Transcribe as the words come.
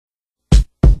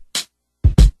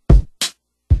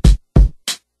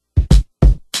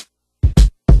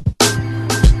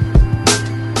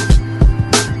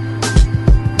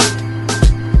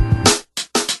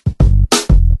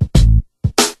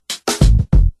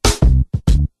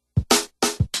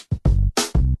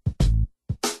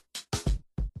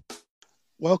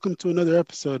Welcome to another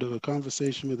episode of A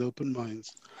Conversation with Open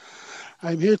Minds.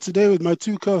 I'm here today with my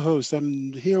two co-hosts.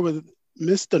 I'm here with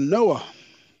Mr. Noah,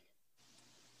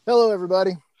 Hello,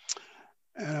 everybody.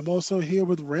 and I'm also here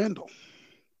with Randall.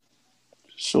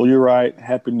 So you're right.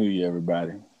 Happy New Year,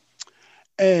 everybody.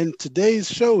 And today's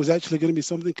show is actually going to be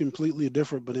something completely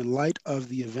different, but in light of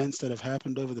the events that have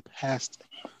happened over the past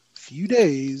few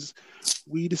days,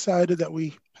 we decided that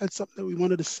we had something that we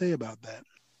wanted to say about that.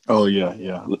 Oh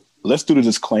yeah. Let's do the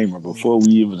disclaimer before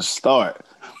we even start.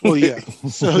 Well, yeah.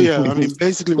 So yeah, I mean,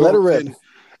 basically, Let it what we're rip.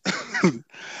 saying,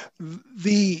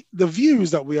 the views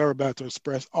that we are about to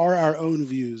express are our own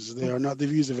views. They are not the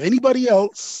views of anybody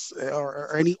else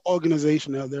or any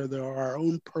organization out there. They are our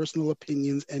own personal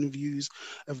opinions and views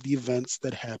of the events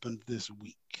that happened this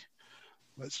week.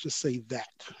 Let's just say that.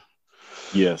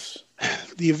 Yes.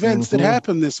 The events that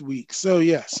happened this week. So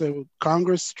yeah, so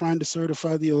Congress trying to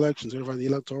certify the election, certify the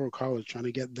Electoral College, trying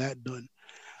to get that done.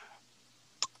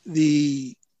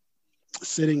 The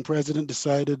sitting president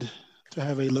decided to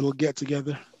have a little get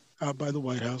together out by the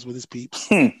White House with his peeps.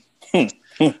 And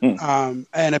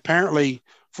apparently,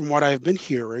 from what I've been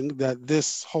hearing, that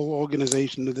this whole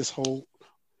organization, this whole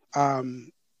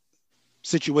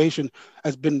situation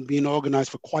has been being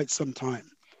organized for quite some time.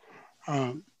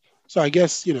 So I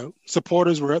guess,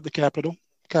 supporters were at the Capitol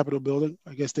building.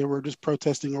 I guess they were just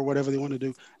protesting or whatever they want to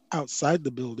do outside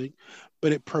the building,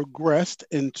 but it progressed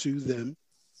into them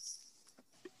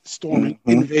storming,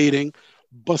 invading,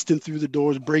 busting through the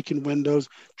doors, breaking windows,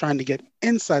 trying to get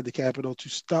inside the Capitol to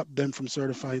stop them from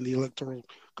certifying the Electoral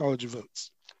College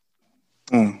votes.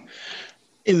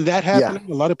 In that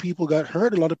happening, a lot of people got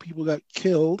hurt, a lot of people got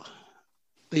killed.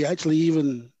 They actually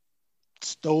even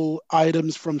stole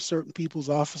items from certain people's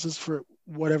offices for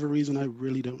whatever reason, I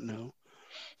really don't know.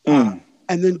 And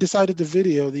then decided to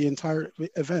video the entire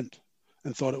event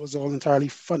and thought it was all entirely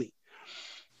funny.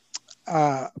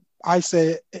 I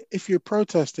say, if you're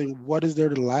protesting, what is there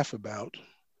to laugh about?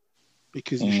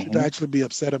 Because you should actually be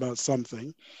upset about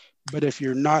something. But if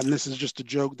you're not, and this is just a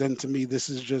joke, then to me, this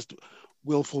is just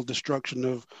willful destruction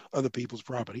of other people's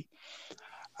property.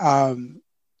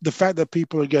 The fact that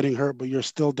people are getting hurt, but you're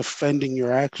still defending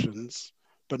your actions,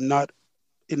 but not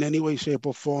in any way, shape,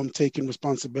 or form taking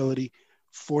responsibility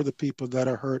for the people that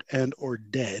are hurt and or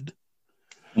dead.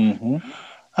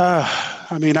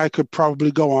 I mean, I could probably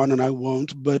go on and I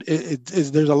won't, but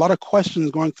there's a lot of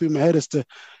questions going through my head as to,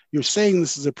 you're saying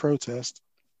this is a protest,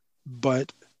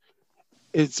 but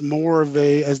it's more of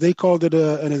as they called it,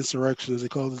 an insurrection, as they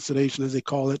called it sedation, as they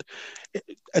call it,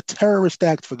 a terrorist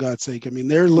act, for God's sake. I mean,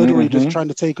 they're literally just trying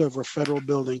to take over a federal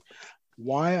building.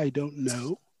 Why? I don't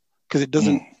know, because it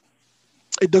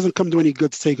doesn't come to any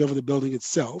good to take over the building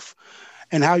itself.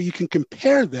 And how you can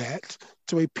compare that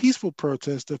to a peaceful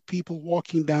protest of people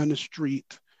walking down the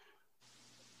street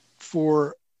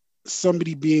for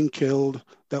somebody being killed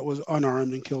that was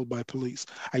unarmed and killed by police.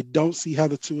 I don't see how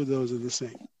the two of those are the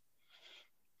same.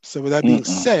 So with that being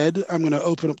said, I'm going to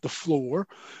open up the floor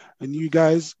and you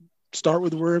guys start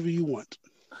with wherever you want.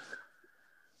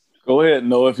 Go ahead,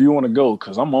 Noah, if you want to go,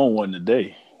 because I'm on one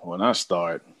today. When I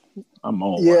start, I'm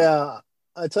on one. Yeah,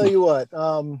 I tell you what,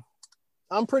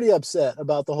 I'm pretty upset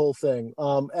about the whole thing.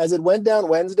 As it went down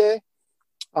Wednesday,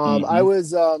 I was,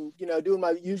 doing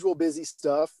my usual busy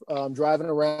stuff, driving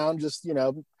around, just,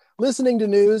 listening to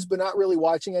news, but not really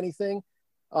watching anything.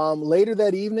 Later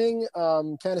that evening,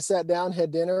 kind of sat down,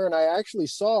 had dinner, and I actually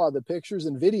saw the pictures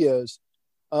and videos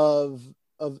of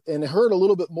and heard a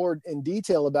little bit more in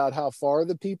detail about how far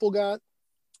the people got,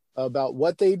 about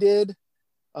what they did.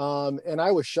 And I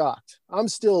was shocked. I'm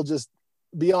still just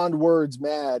beyond words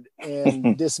mad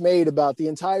and dismayed about the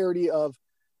entirety of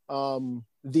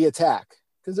the attack,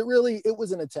 because it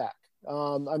was an attack.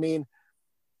 I mean,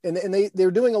 and they're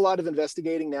doing a lot of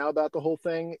investigating now about the whole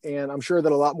thing, and I'm sure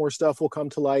that a lot more stuff will come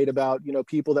to light about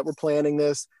people that were planning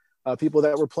this, people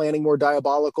that were planning more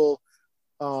diabolical,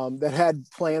 that had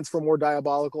plans for more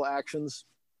diabolical actions.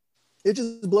 It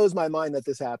just blows my mind that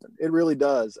this happened. It really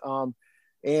does.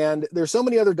 And there's so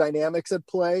many other dynamics at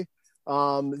play.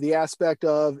 The aspect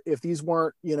of, if these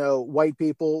weren't, white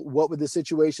people, what would the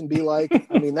situation be like?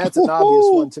 I mean, that's an obvious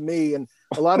one to me. And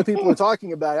a lot of people are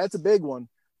talking about it. That's a big one.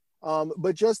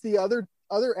 But just the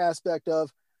other aspect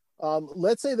of,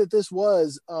 let's say that this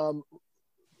was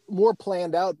more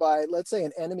planned out by, let's say,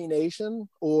 an enemy nation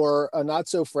or a not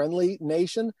so friendly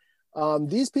nation.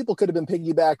 These people could have been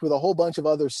piggybacked with a whole bunch of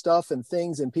other stuff and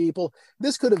things and people.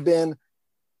 This could have been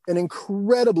an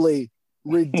incredibly,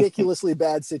 ridiculously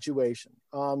bad situation.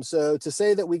 So to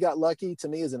say that we got lucky, to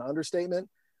me, is an understatement.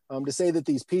 To say that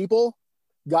these people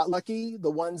got lucky.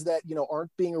 The ones that,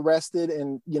 aren't being arrested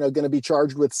and, going to be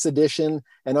charged with sedition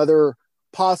and other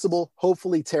possible,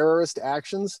 hopefully terrorist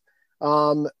actions.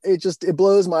 It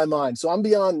blows my mind. So I'm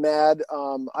beyond mad.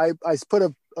 I put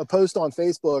a post on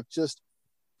Facebook just,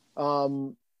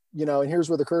 and here's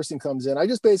where the cursing comes in. I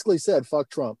just basically said, fuck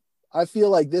Trump. I feel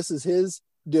like this is his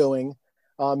doing,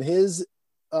 his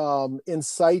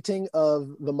inciting of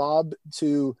the mob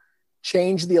to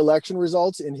change the election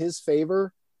results in his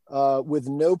favor with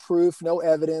no proof, no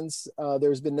evidence.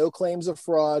 There's been no claims of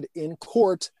fraud in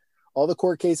court. All the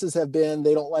court cases have been,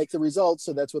 they don't like the results,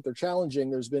 so that's what they're challenging.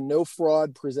 There's been no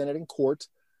fraud presented in court.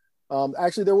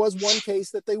 Actually, there was one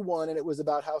case that they won, and it was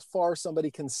about how far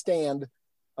somebody can stand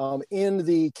in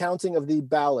the counting of the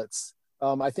ballots,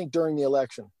 I think during the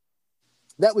election.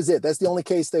 That was it. That's the only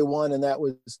case they won, and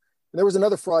there was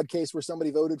another fraud case where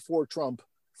somebody voted for Trump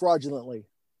fraudulently.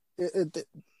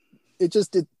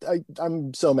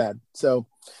 I'm so mad. So,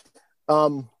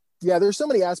 there's so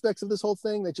many aspects of this whole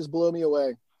thing that just blow me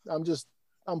away.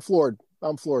 I'm floored.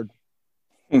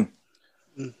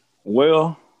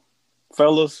 Well,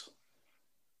 fellas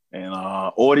and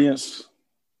audience,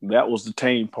 that was the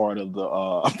tame part of the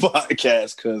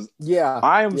podcast, because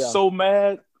I am so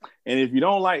mad. And if you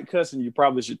don't like cussing, you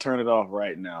probably should turn it off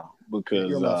right now,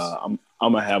 because I'm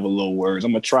gonna have a little words.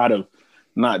 I'm gonna try to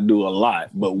not do a lot.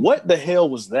 But what the hell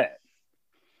was that?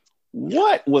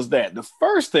 What was that? The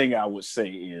first thing I would say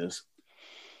is,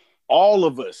 all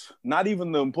of us, not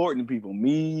even the important people,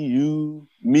 me, you,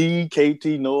 me,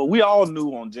 KT, Noah, we all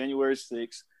knew on January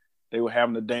 6th they were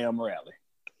having a damn rally.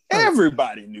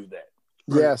 Everybody knew that.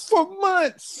 Yes. For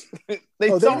months. They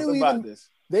talked about this.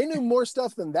 They knew more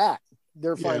stuff than that.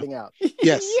 They're finding out.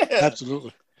 Yes,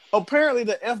 absolutely. Apparently,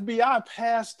 the FBI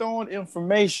passed on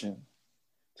information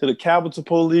to the Capitol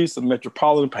Police, the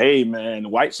Metropolitan, hey,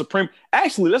 man, white supremacy.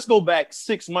 Actually, let's go back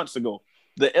 6 months ago.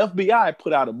 The FBI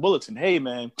put out a bulletin. Hey,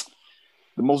 man,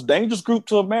 the most dangerous group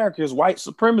to America is white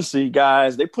supremacy,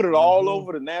 guys. They put it all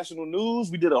over the national news.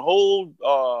 We did a whole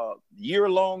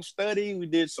year-long study. We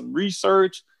did some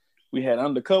research. We had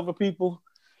undercover people.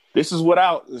 This is what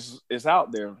is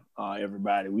out there,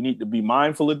 everybody. We need to be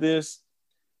mindful of this.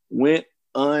 Went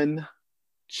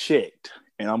unchecked,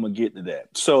 and I'm going to get to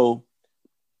that. So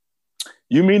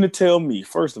you mean to tell me,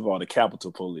 first of all, the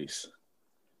Capitol Police,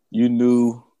 you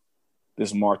knew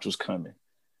this march was coming.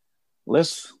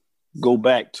 Let's go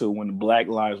back to when the Black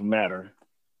Lives Matter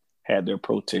had their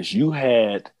protest. You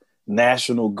had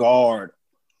National Guard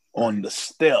on the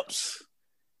steps.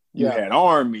 You had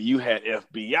Army. You had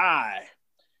FBI.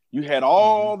 You had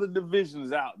all the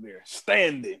divisions out there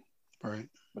standing. Right.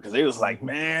 Because they was like,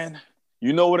 man,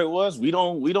 you know what it was? We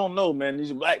don't know, man.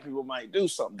 These black people might do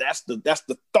something. That's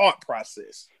the thought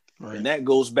process. Right. And that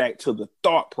goes back to the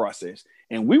thought process.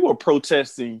 And we were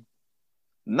protesting,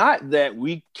 not that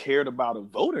we cared about a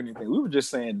vote or anything. We were just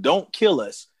saying, don't kill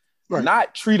us. Right.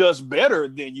 Not treat us better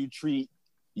than you treat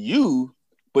you,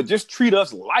 but just treat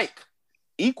us like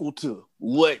equal to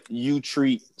what you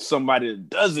treat somebody that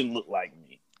doesn't look like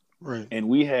me. Right. And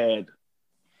we had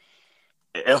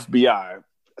FBI,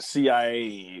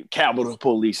 CIA, Capitol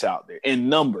Police out there in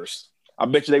numbers. I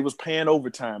bet you they was paying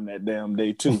overtime that damn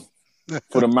day too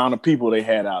for the amount of people they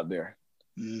had out there.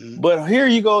 Mm-hmm. But here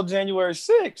you go, January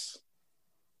 6th.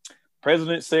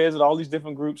 President says it, all these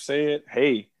different groups said,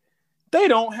 hey, they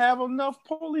don't have enough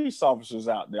police officers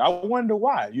out there. I wonder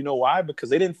why. You know why?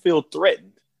 Because they didn't feel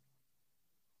threatened.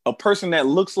 A person that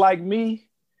looks like me,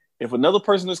 if another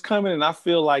person is coming and I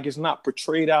feel like it's not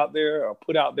portrayed out there or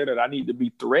put out there that I need to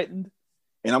be threatened,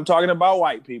 and I'm talking about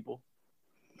white people.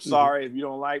 Sorry if you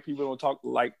don't like people don't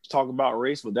talk about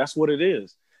race, but that's what it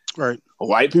is. Right.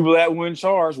 White people that were in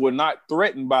charge were not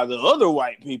threatened by the other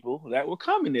white people that were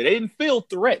coming there. They didn't feel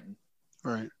threatened.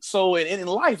 Right. So in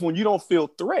life, when you don't feel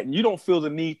threatened, you don't feel the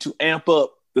need to amp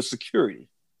up the security.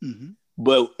 Mm-hmm.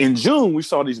 But in June, we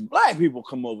saw these black people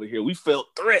come over here. We felt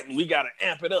threatened. We got to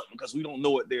amp it up because we don't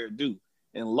know what they're due.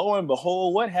 And lo and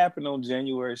behold, what happened on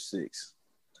January 6th?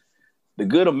 The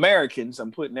good Americans,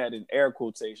 I'm putting that in air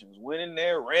quotations, went in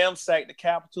there, ransacked the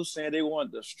Capitol, saying they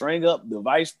wanted to string up the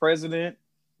vice president.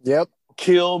 Yep.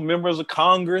 Kill members of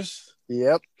Congress.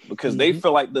 Yep. Because they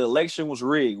feel like the election was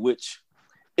rigged, which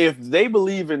if they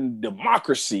believe in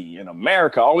democracy in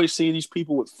America, I always see these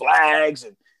people with flags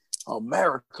and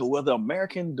America, well, the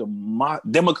American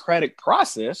democratic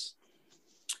process,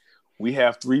 we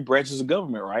have three branches of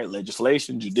government, right?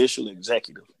 Legislation, judicial,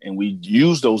 executive. And we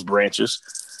use those branches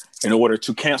in order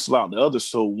to cancel out the others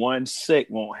so one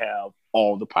sect won't have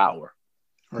all the power.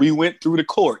 Right. We went through the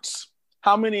courts.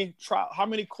 How many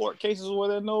court cases were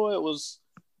there, Noah? It was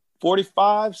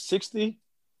 45, 60?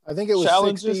 I think it was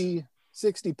challenges?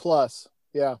 60 plus.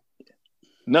 Yeah.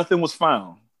 Nothing was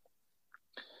found.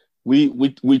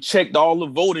 We checked all the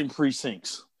voting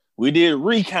precincts. We did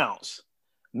recounts.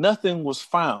 Nothing was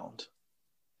found.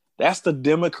 That's the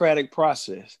democratic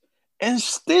process. And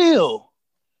still,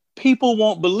 people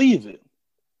won't believe it.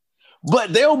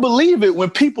 But they'll believe it when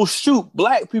people shoot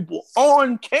black people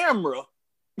on camera,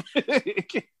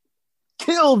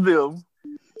 kill them,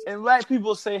 and black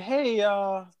people say, hey,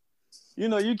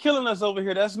 you're killing us over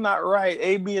here. That's not right.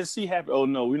 A, B, and C happen. Oh,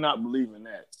 no, we're not believing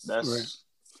that. That's right.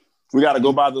 We got to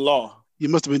go by the law. You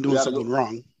must have been doing something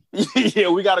wrong. Yeah,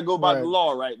 we got to go by the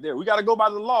law right there. We got to go by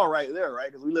the law right there,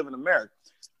 right? Because we live in America.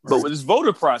 Right. But with this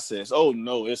voter process, oh,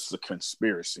 no, it's a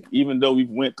conspiracy. Even though we've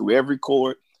went through every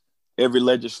court, every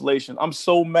legislation. I'm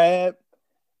so mad.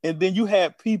 And then you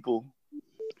had people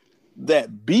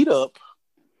that beat up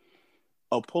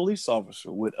a police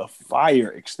officer with a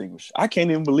fire extinguisher. I can't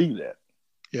even believe that.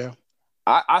 Yeah.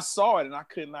 I saw it and I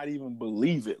could not even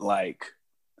believe it. Like,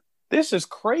 this is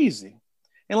crazy.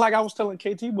 And like I was telling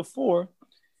KT before,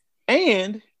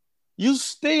 and you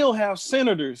still have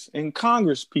senators and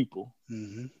Congress people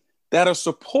that are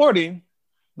supporting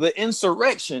the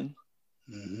insurrection,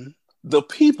 the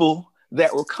people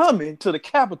that were coming to the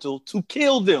Capitol to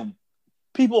kill them.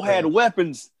 People had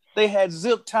weapons. They had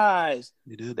zip ties.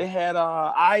 They had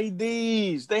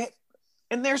IDs.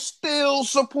 And they're still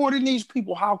supporting these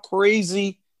people. How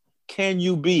crazy can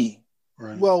you be?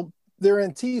 Right. Well, they're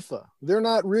Antifa. They're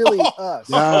not really us.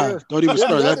 Yeah, don't even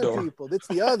start that door. People. It's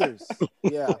the others.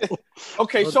 Yeah.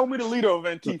 Okay, show me the leader of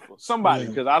Antifa. Somebody,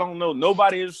 because I don't know.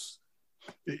 Nobody is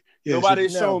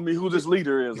showing me who this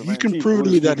leader is. If you can prove to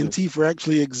me that Antifa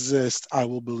actually exists, I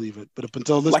will believe it. But up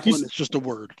until this point, it's just a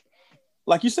word.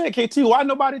 Like you said, KT, why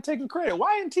nobody taking credit?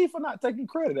 Why Antifa not taking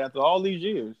credit after all these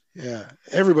years? Yeah,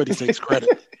 everybody takes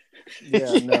credit.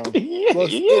 Yeah, no.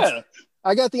 Well,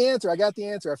 I got the answer.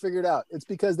 I figured it out. It's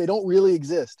because they don't really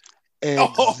exist.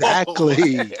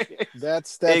 Exactly.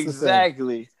 That's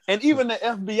exactly. And even the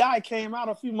FBI came out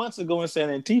a few months ago and said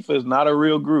Antifa is not a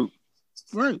real group.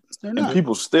 Right. They're not. And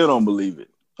people still don't believe it.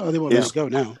 Oh, they won't let it go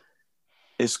now.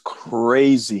 It's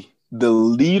crazy. The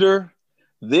leader,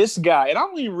 this guy, and I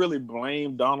don't even really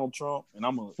blame Donald Trump. And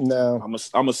I'm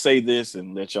gonna say this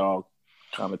and let y'all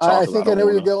kind of talk. I think I know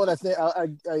where you're going.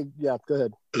 Yeah, go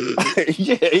ahead.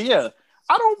 Yeah.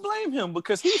 I don't blame him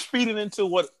because he's feeding into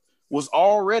what was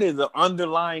already the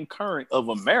underlying current of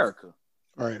America.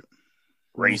 Right.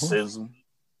 Racism.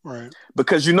 Right.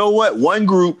 Because you know what? One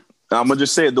group, I'm going to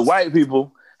just say it, the white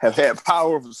people have had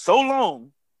power for so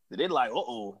long that they're like,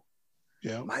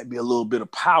 might be a little bit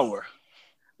of power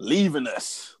leaving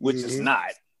us, which is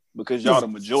not, because y'all the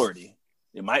majority.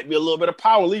 It might be a little bit of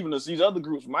power leaving us. These other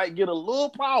groups might get a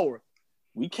little power.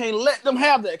 We can't let them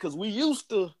have that because we used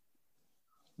to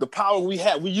the power we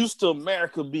had. We used to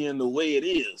America being the way it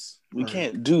is. We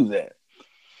can't do that.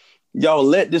 Y'all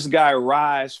let this guy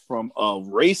rise from a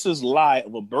racist lie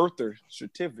of a birth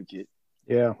certificate.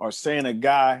 Yeah. Or saying a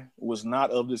guy was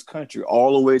not of this country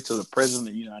all the way to the president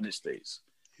of the United States.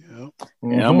 Yeah.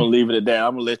 And I'm going to leave it at that.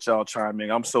 I'm going to let y'all chime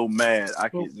in. I'm so mad. I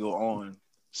could go on.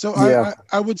 So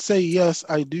I would say, yes,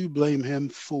 I do blame him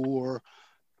for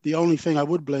the only thing I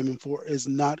would blame him for is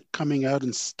not coming out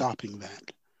and stopping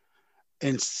that.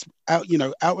 And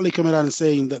outwardly coming out and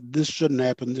saying that this shouldn't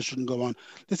happen, this shouldn't go on.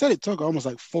 They said it took almost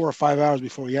like 4 or 5 hours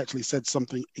before he actually said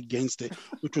something against it,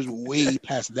 which was way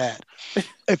past that.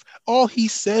 If all he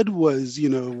said was,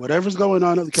 whatever's going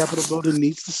on at the Capitol building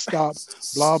needs to stop,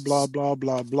 blah, blah, blah,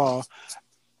 blah, blah,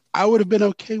 I would have been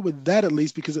okay with that at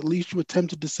least, because at least you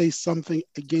attempted to say something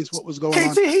against what was going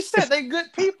on. He said they're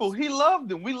good people. He loved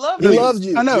them. We loved them. He loved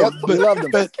you. I know, yep, but, we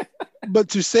loved them. but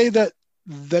to say that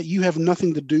you have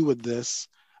nothing to do with this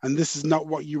and this is not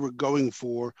what you were going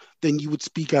for, then you would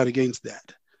speak out against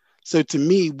that. So to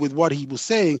me, with what he was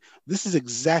saying, this is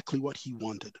exactly what he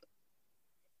wanted.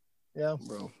 Yeah,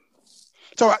 bro.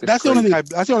 So that's the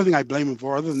only thing I blame him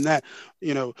for. Other than that,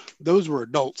 those were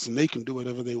adults and they can do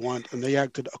whatever they want and they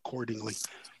acted accordingly.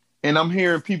 And I'm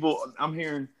hearing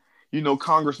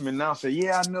congressmen now say,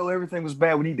 yeah, I know everything was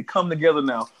bad. We need to come together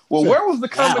now. Well, where was the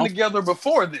coming together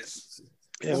before this?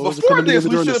 Yeah, well, before this,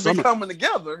 we should have been coming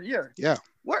together. Yeah. Yeah.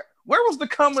 Where was the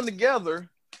coming together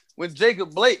when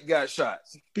Jacob Blake got shot?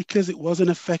 Because it wasn't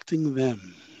affecting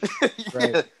them.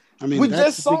 Right. I mean, we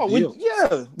just saw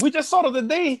that the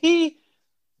day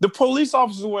the police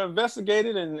officers were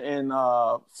investigated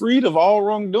and freed of all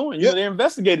wrongdoing. They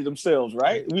investigated themselves,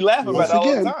 right? We laugh about it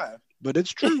all the time. But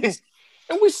it's true.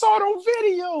 And we saw it on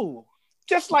video.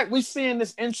 Just like we seeing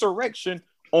this insurrection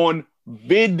on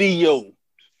video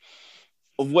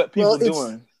of what people are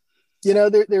doing.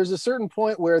 there's a certain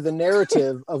point where the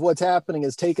narrative of what's happening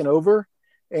is taken over,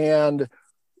 and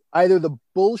either the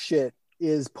bullshit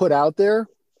is put out there,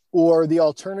 or the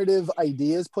alternative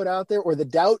ideas put out there, or the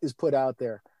doubt is put out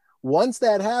there. Once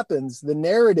that happens, the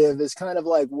narrative is kind of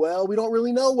like, well, we don't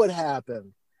really know what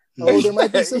happened. Oh, there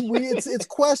might be some weird, it's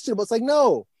questionable. It's like,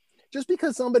 no, just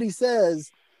because somebody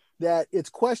says that it's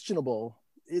questionable,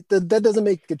 that doesn't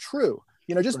make it true.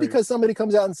 Just because somebody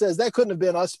comes out and says that couldn't have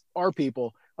been us, our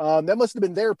people, that must have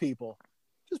been their people.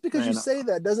 Just because you say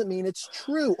that doesn't mean it's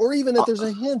true, or even that there's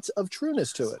a hint of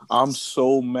trueness to it. I'm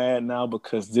so mad now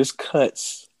because this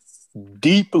cuts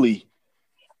deeply.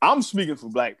 I'm speaking for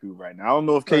black people right now. I don't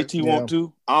know if KT want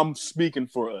to. I'm speaking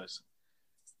for us.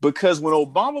 Because when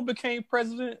Obama became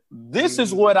president, this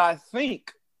is what I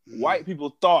think white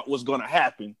people thought was going to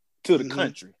happen to the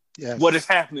country. Yes. What is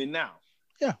happening now.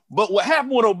 Yeah. But what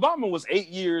happened with Obama was 8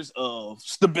 years of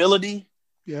stability.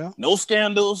 Yeah. No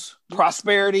scandals,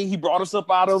 prosperity. He brought us up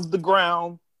out of the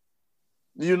ground.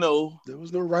 There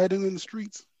was no rioting in the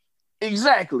streets.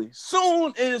 Exactly.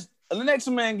 Soon as the next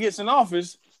man gets in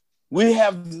office, we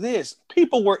have this.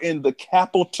 People were in the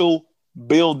Capitol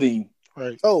building.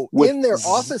 Right. Oh, in their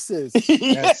offices.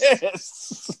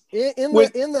 Yes. In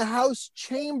the House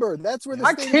chamber. That's where the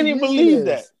I can't even believe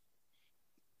that.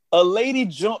 A lady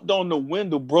jumped on the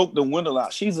window, broke the window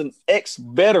out. She's an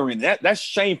ex-veteran. That's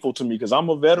shameful to me because I'm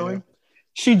a veteran. Yeah.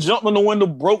 She jumped on the window,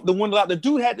 broke the window out. The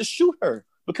dude had to shoot her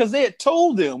because they had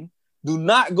told them, do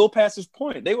not go past this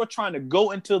point. They were trying to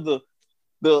go into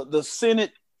the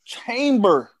Senate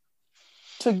chamber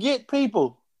to get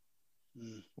people.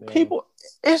 Yeah. People,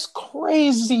 it's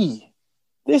crazy.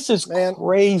 This is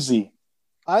crazy.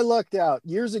 I lucked out.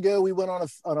 Years ago, we went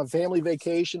on a family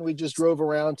vacation. We just drove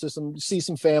around to see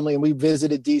some family, and we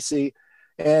visited DC.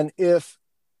 And if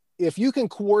you can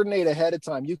coordinate ahead of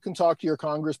time, you can talk to your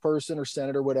congressperson or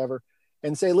senator, whatever,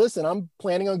 and say, listen, I'm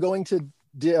planning on going to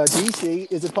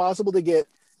DC. Is it possible to get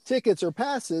tickets or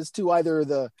passes to either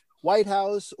the White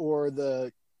House or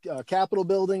the Capitol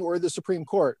building or the Supreme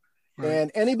Court? Right.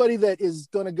 And anybody that is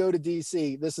going to go to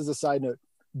DC, this is a side note,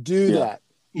 do that.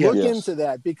 Look into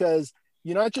that, because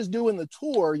you're not just doing the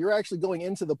tour, you're actually going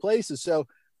into the places. So,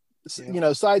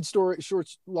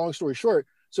 long story short.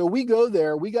 So we go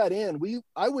there, we got in,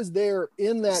 I was there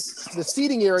in the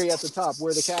seating area at the top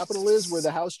where the Capitol is, where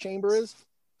the House chamber is,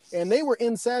 and they were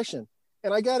in session.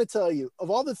 And I got to tell you, of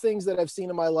all the things that I've seen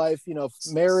in my life,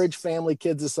 marriage, family,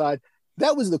 kids aside,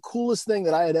 that was the coolest thing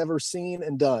that I had ever seen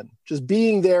and done. Just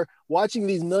being there, watching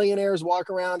these millionaires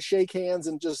walk around, shake hands,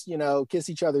 and just, kiss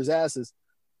each other's asses.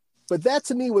 But that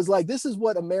to me was like, this is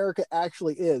what America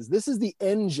actually is. This is the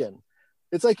engine.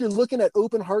 It's like you're looking at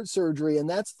open heart surgery, and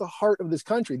that's the heart of this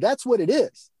country. That's what it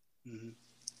is. Mm-hmm.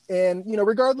 And,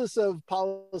 regardless of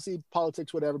policy,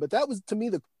 politics, whatever, but that was, to me,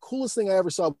 the coolest thing I ever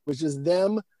saw was just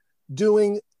them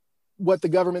doing what the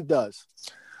government does.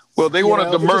 Well, they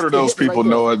wanted to murder those people,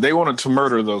 Noah. They wanted to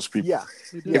murder those people. Yeah.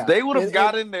 If they would have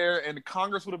got in there and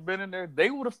Congress would have been in there, they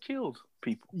would have killed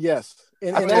people. Yes.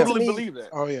 I totally believe that.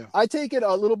 Oh, yeah. I take it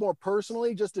a little more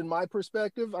personally, just in my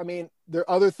perspective. I mean, there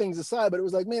are other things aside, but it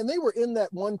was like, man, they were in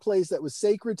that one place that was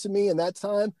sacred to me in that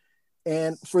time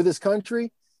and for this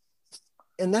country.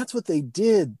 And that's what they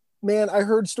did. Man, I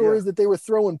heard stories that they were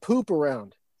throwing poop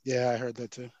around. Yeah, I heard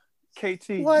that too.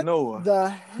 KT, what Noah, the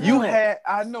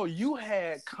hell? You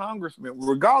had congressmen,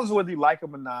 regardless of whether you like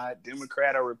them or not,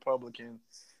 Democrat or Republican,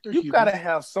 you got to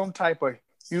have some type of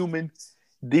human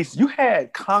decency. You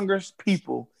had Congress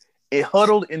people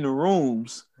huddled in the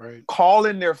rooms,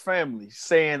 calling their families,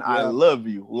 saying, I love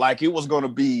you, like it was going to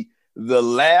be the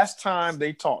last time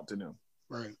they talked to them.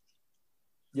 Right.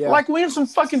 Yeah. Like we're in some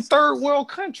fucking third world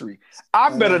country.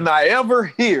 I better not ever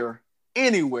hear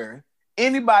anywhere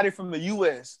anybody from the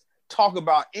U.S. talk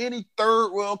about any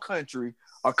third world country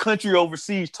or country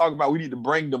overseas talk about we need to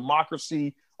bring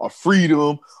democracy or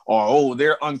freedom or,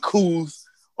 they're uncouth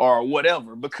or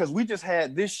whatever, because we just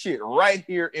had this shit right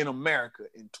here in America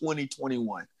in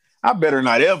 2021. I better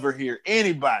not ever hear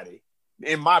anybody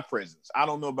in my presence. I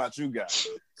don't know about you guys,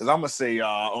 because I'm going to say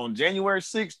on January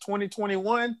 6th,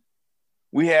 2021,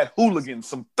 we had hooligans,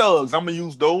 some thugs. I'm going to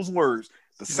use those words.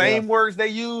 The same words they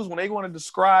use when they want to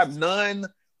describe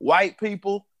non-white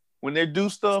people. When they do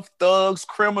stuff, thugs,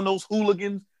 criminals,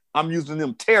 hooligans, I'm using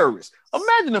them terrorists.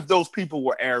 Imagine if those people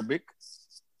were Arabic,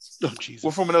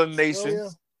 were from another nation,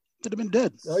 they'd have been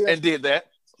dead, and did that.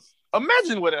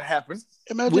 Imagine what had happened.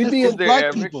 Imagine if black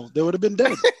Arabic people, they would have been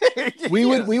dead. We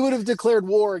would have declared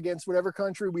war against whatever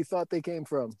country we thought they came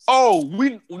from. Oh,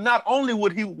 we not only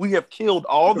would we have killed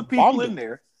all the people in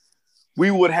there,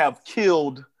 we would have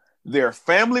killed their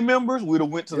family members. We'd have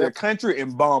went to their country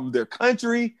and bombed their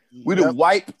country. We'd have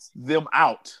wiped them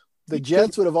out. The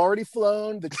jets would have already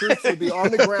flown. The troops would be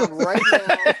on the ground right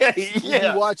now. We'd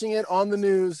be watching it on the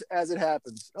news as it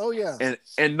happens. Oh, yeah.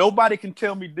 And nobody can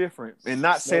tell me different. And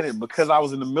not saying it because I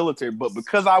was in the military, but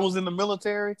because I was in the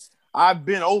military, I've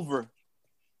been over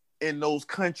in those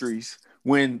countries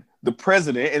when the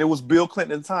president, and it was Bill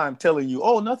Clinton at the time, telling you,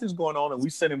 oh, nothing's going on, and we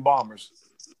sending bombers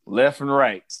left and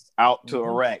right out to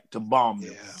Iraq to bomb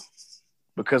them. Yeah.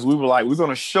 Because we were like, we're going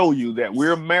to show you that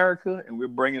we're America and we're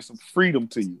bringing some freedom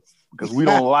to you because we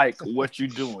don't like what you're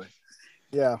doing.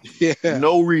 Yeah.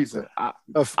 No reason. A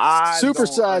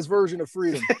supersized version of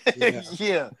freedom.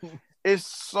 Yeah. It's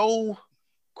so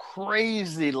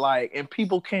crazy. Like, and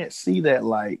people can't see that.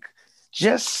 Like,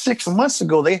 just 6 months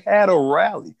ago, they had a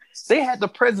rally. They had the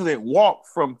president walk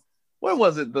from, what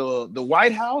was it, the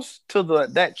White House to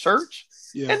that church?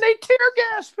 Yeah. And they tear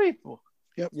gas people.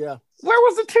 Yep. Yeah. Where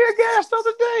was the tear gas the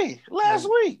other day? Last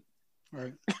week.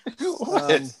 Right.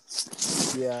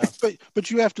 Yeah. But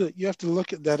you have to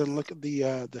look at that and look at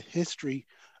the history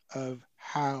of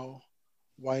how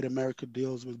white America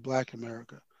deals with Black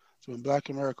America. So when Black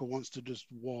America wants to just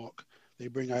walk, they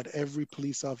bring out every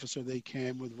police officer they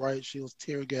can with riot shields,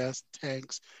 tear gas,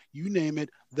 tanks, you name it.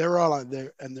 They're all out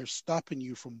there and they're stopping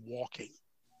you from walking.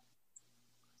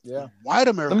 Yeah. White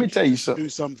America, let me tell you something. Do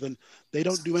something. They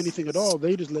don't do anything at all.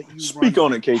 They just let you speak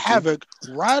on it, KT. Havoc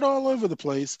right all over the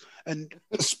place and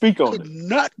speak on it.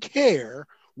 Not care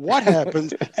what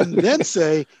happens and then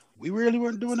say we really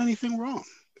weren't doing anything wrong.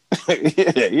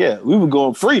 Yeah. We were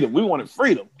going freedom. We wanted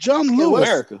freedom. John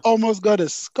Lewis almost got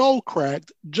his skull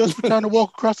cracked just for trying to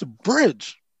walk across a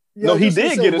bridge. Yeah, no, he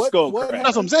did get his skull cracked.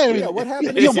 That's what I'm saying. Yeah, what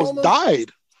happened? He almost died.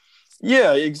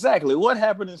 Yeah, exactly. What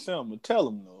happened in Selma? Tell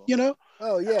him, though. You know?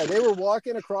 Oh, yeah. They were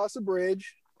walking across a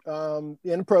bridge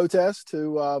in protest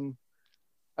to,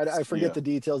 I forget the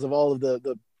details of all of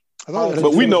the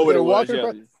but we know what it was.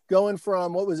 Going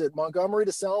from, what was it, Montgomery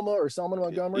to Selma or Selma to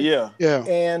Montgomery? Yeah.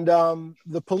 And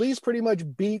the police pretty much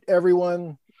beat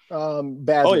everyone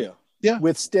badly. Oh, yeah.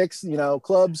 With sticks,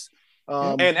 clubs.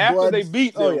 And after they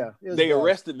beat them, they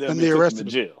arrested them and they arrested them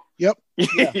to jail. Yep.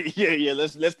 Yeah.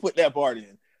 Let's put that part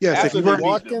in. Yes,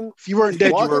 if you weren't dead,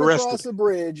 you were arrested. Across a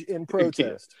bridge in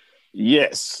protest.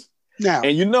 Yes. Now,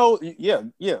 and go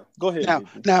ahead.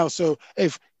 Now, so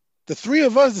if the three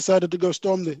of us decided to go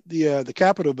storm the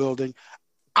Capitol building,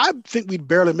 I think we'd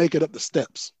barely make it up the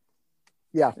steps.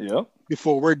 Yeah.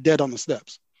 Before we're dead on the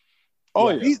steps. Oh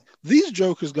yeah. These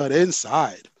jokers got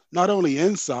inside. Not only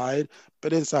inside,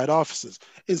 but inside offices,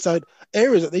 inside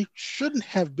areas that they shouldn't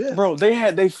have been. Bro, they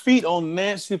had their feet on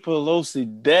Nancy Pelosi's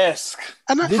desk.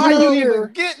 And how you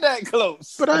even get that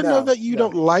close? But I know that you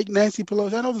don't like Nancy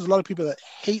Pelosi. I know there's a lot of people that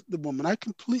hate the woman. I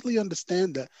completely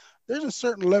understand that. There's a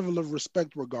certain level of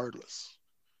respect regardless.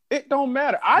 It don't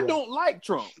matter. I don't like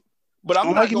Trump, but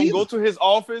I'm not going to go to his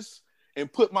office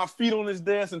and put my feet on his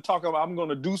desk and talk about I'm going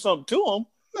to do something to him.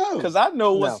 No, because I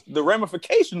know what's the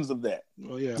ramifications of that.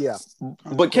 Well, yeah.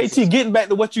 But KT, getting back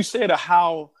to what you said of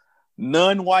how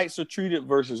non-whites are treated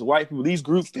versus white people, these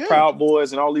groups, the Proud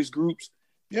Boys and all these groups,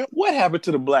 what happened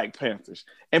to the Black Panthers?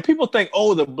 And people think,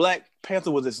 oh, the Black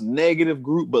Panther was this negative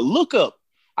group, but look up.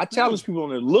 I challenge people on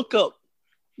there, look up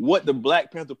what the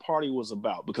Black Panther Party was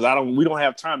about, because we don't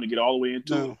have time to get all the way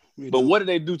into it. But what did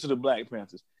they do to the Black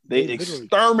Panthers? They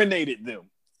exterminated them.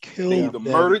 They either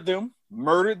murdered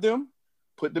them,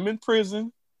 put them in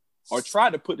prison, or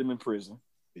tried to put them in prison.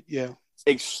 Yeah.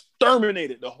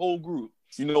 Exterminated the whole group.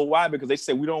 You know why? Because they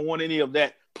said we don't want any of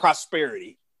that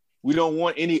prosperity. We don't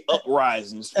want any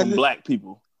uprisings from Black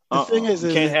people. The thing is,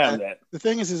 we can't have that. The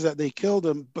thing is that they killed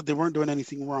them, but they weren't doing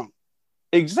anything wrong.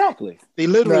 Exactly. They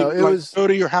literally go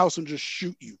to your house and just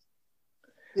shoot you.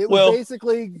 It was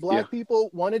basically Black people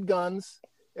wanted guns.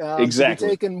 To be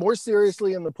taken more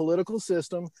seriously in the political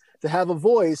system, to have a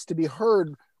voice, to be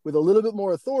heard with a little bit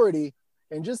more authority,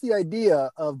 and just the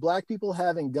idea of Black people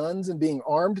having guns and being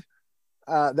armed,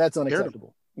 that's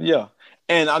unacceptable. Yeah.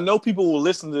 And I know people will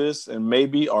listen to this, and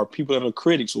maybe our people that are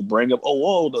critics will bring up,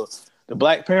 the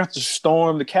Black Panthers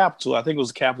stormed the Capitol. I think it was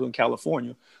the Capitol in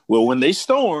California. Well, when they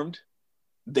stormed,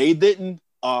 they didn't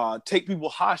take people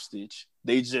hostage.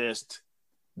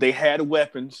 They had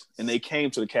weapons and they came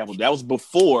to the Capitol. That was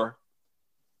before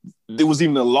there was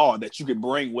even a law that you could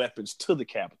bring weapons to the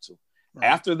Capitol. Right.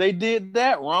 After they did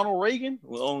that, Ronald Reagan,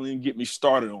 don't even get me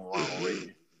started on Ronald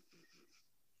Reagan.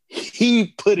 He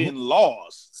put in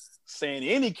laws saying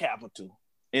any capital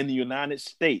in the United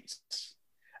States,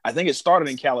 I think it started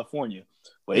in California,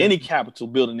 but any capital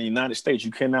built in the United States,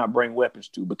 you cannot bring weapons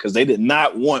to, because they did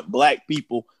not want Black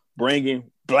people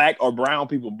bringing black or brown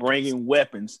people bringing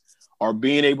weapons or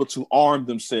being able to arm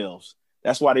themselves.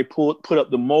 That's why they put up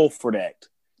the Mulford Act.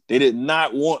 They did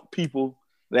not want people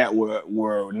that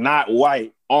were not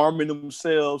white arming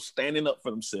themselves, standing up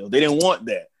for themselves. They didn't want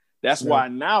that. That's why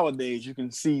nowadays you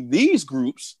can see these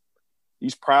groups,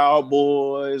 these Proud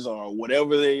Boys or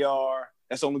whatever they are.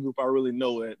 That's the only group I really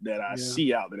know that I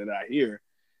see out there, that I hear.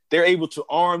 They're able to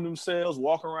arm themselves,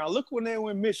 walk around. Look when they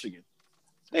were in Michigan.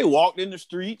 They walked in the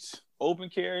streets, open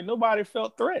carry. Nobody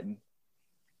felt threatened.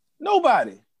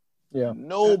 Nobody. Yeah.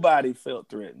 Nobody felt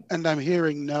threatened. And I'm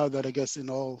hearing now that I guess in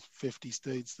all 50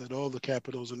 states that all the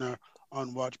capitals are now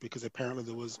on watch because apparently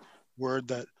there was word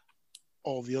that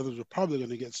all the others were probably going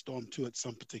to get stormed too at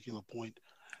some particular point.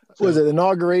 So, was it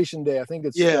Inauguration Day? I think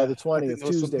it's the 20th,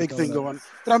 Tuesday. Big thing going on.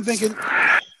 But I'm thinking,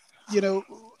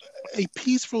 a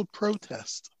peaceful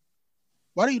protest.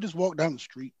 Why don't you just walk down the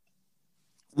street?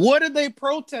 What are they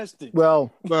protesting?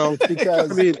 Well,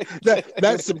 because I mean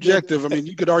that's subjective. I mean,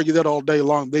 you could argue that all day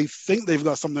long. They think they've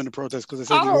got something to protest because they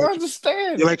say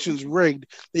the election's rigged.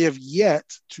 They have yet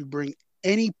to bring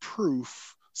any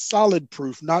proof, solid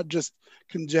proof, not just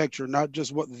conjecture, not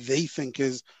just what they think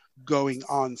is going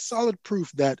on. Solid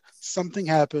proof that something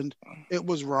happened, it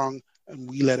was wrong, and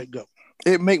we let it go.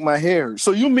 It make my hair.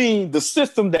 So you mean the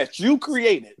system that you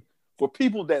created for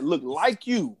people that look like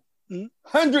you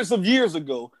hundreds of years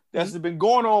ago, that's been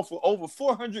going on for over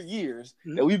 400 years,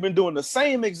 that we've been doing the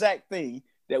same exact thing,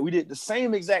 that we did the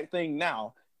same exact thing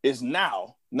now, is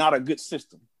now not a good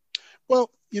system. Well,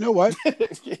 you know what?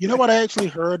 I actually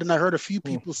heard, and I heard a few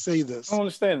people say this. I don't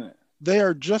understand that. They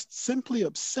are just simply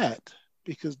upset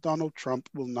because Donald Trump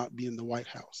will not be in the White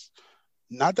House.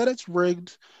 Not that it's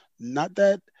rigged, not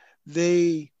that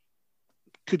they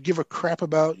could give a crap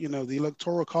about, the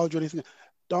Electoral College or anything.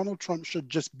 Donald Trump should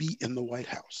just be in the White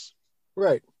House.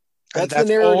 Right. That's the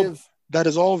narrative. That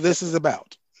is all this is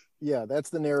about. Yeah, that's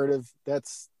the narrative.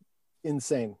 That's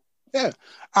insane. Yeah.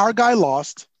 Our guy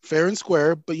lost fair and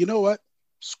square, but you know what?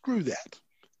 Screw that.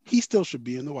 He still should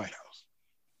be in the White House.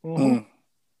 Mm-hmm.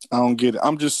 I don't get it.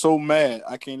 I'm just so mad.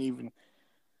 I can't even.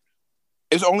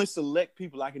 It's only select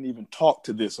people I can even talk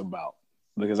to this about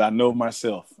because I know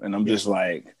myself and I'm just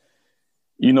like,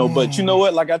 but you know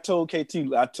what? Like I told KT,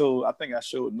 I think I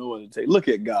showed Noah today. Look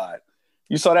at God.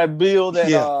 You saw that bill that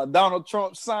Donald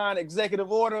Trump signed,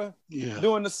 executive order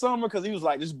during the summer because he was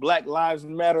like, this Black Lives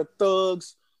Matter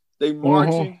thugs. They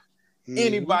marching.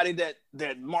 Anybody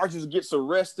that marches gets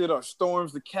arrested or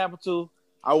storms the Capitol,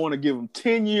 I want to give him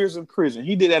 10 years in prison.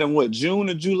 He did that in June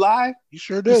or July? He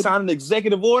sure did. He signed an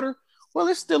executive order. Well,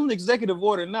 it's still an executive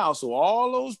order now. So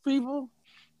all those people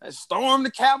that stormed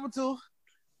the Capitol,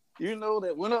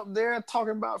 that went up there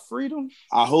talking about freedom,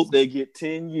 I hope they get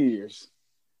 10 years.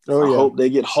 I hope they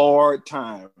get hard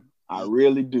time. I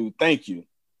really do. Thank you.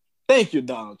 Thank you,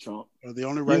 Donald Trump. The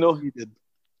only right thing he did.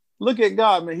 Look at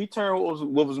God, man. He turned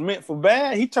what was meant for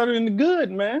bad, he turned it into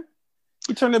good, man.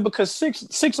 He turned it because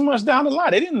six months down the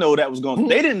line, they didn't know that was going to.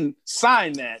 They didn't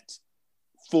sign that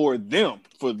for them,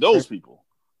 for those people.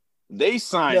 They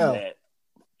signed that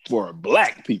for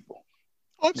black people.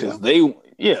 Because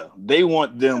they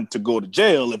want them to go to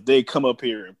jail if they come up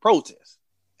here and protest.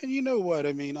 And you know what?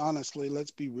 I mean, honestly, let's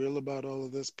be real about all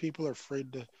of this. People are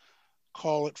afraid to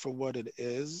call it for what it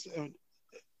is. And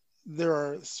there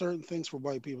are certain things for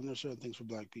white people and there are certain things for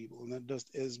black people. And that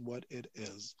just is what it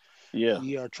is. Yeah.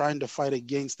 We are trying to fight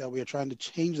against that. We are trying to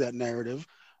change that narrative.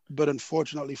 But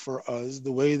unfortunately for us,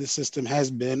 the way the system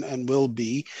has been and will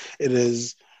be, it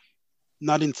is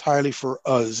not entirely for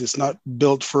us. It's not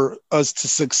built for us to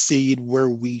succeed where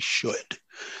we should.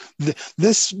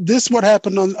 This what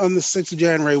happened on the 6th of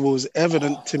January was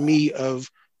evident to me of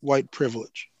white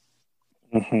privilege.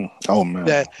 Mm-hmm. Oh, man.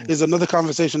 That is another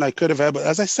conversation I could have had. But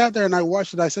as I sat there and I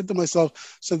watched it, I said to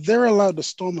myself, so they're allowed to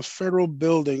storm a federal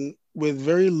building with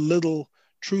very little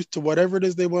truth to whatever it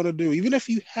is they want to do. Even if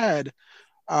you had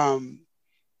a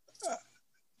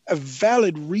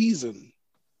valid reason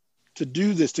to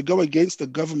do this, to go against the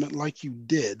government like you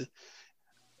did,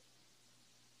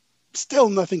 still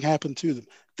nothing happened to them.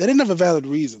 They didn't have a valid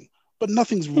reason, but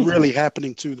nothing's really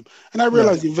happening to them. And I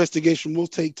realize the investigation will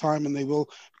take time and they will,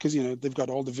 because, they've got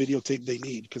all the videotape they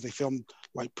need because they filmed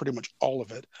like pretty much all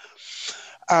of it.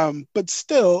 But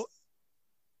still,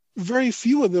 very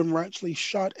few of them were actually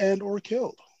shot and or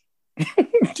killed.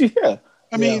 Yeah.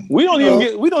 I mean, we don't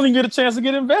even get a chance to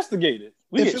get investigated.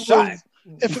 We get shot.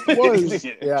 If it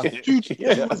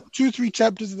was 2-3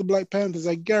 chapters of the Black Panthers,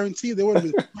 I guarantee they would have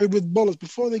been sprayed with bullets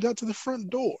before they got to the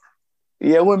front door.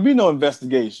 Yeah, it wouldn't be no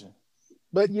investigation.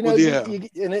 But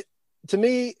to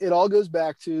me, it all goes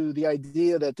back to the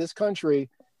idea that this country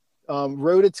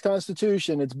wrote its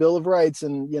Constitution, its Bill of Rights,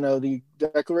 and the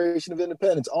Declaration of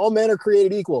Independence. All men are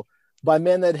created equal by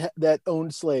men that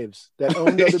owned slaves, that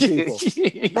owned other people.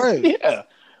 Right. Yeah.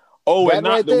 Oh, that and not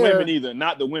right the there, women either.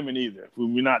 Not the women either.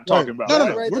 We're not talking about No, that.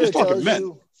 no. Right We're there just talking tells men.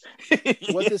 you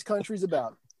what this country's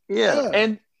about. Yeah.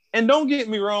 And don't get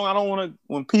me wrong. I don't want to,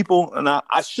 when people, and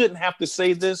I shouldn't have to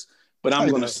say this, but I'm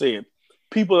going to say it.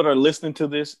 People that are listening to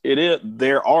this,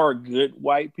 there are good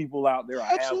white people out there.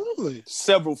 I Absolutely. have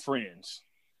several friends.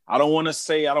 I don't want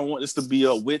this to be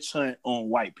a witch hunt on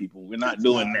white people. We're not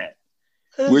doing that.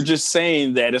 We're just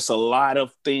saying that it's a lot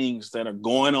of things that are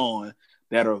going on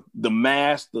that are the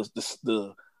mask,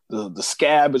 the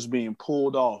scab is being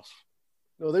pulled off.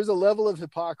 No, there's a level of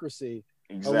hypocrisy,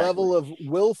 a level of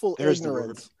willful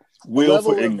ignorance,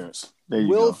 willful ignorance,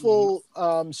 willful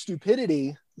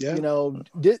stupidity. Yeah.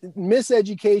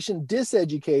 Miseducation,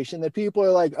 diseducation. That people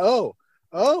are like, oh,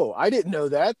 I didn't know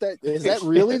that. Is that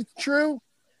really true?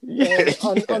 Yeah,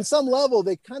 and on some level,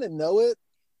 they kind of know it.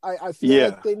 I feel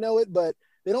like they know it, but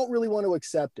they don't really want to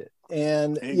accept it.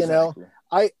 And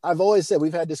I've always said,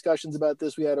 we've had discussions about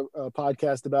this. We had a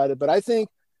podcast about it, but I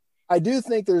do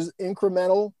think there's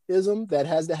incrementalism that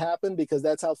has to happen because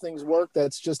that's how things work.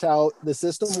 That's just how the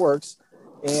system works.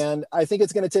 And I think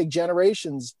it's going to take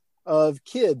generations of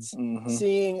kids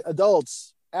seeing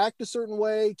adults act a certain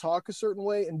way, talk a certain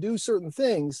way, and do certain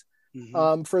things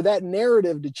for that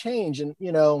narrative to change. And,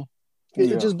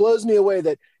 it just blows me away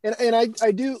that, and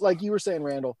I do, like you were saying,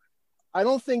 Randall, I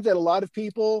don't think that a lot of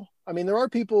people, there are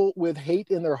people with hate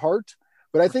in their heart,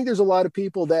 but I think there's a lot of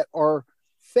people that are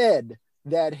fed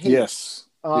that hate,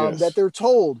 that they're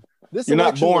told this. You're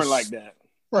not born like that.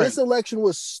 Right. This election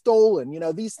was stolen.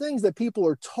 These things that people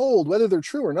are told, whether they're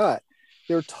true or not,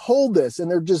 they're told this,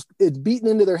 and it's beaten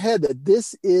into their head that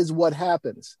this is what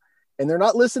happens. And they're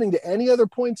not listening to any other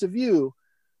points of view.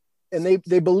 And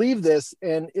they believe this,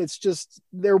 and it's just,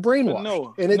 they're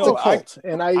brainwashed, and it's a cult.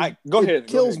 It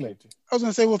kills me. I was going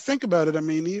to say, well, think about it.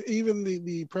 Even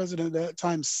the president at that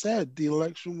time said the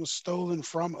election was stolen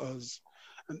from us.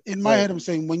 And in my head, I'm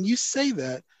saying, when you say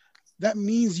that, that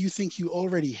means you think you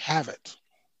already have it.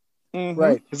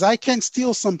 Right. Because I can't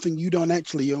steal something you don't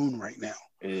actually own right now.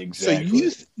 Exactly.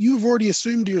 So you've already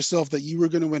assumed to yourself that you were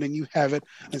going to win and you have it,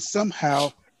 and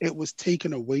somehow it was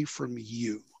taken away from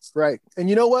you. Right. And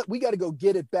you know what? We got to go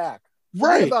get it back.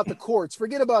 Forget about the courts.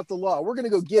 Forget about the law. We're going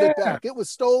to go get it back. It was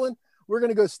stolen. We're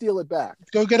going to go steal it back. Let's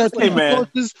go get our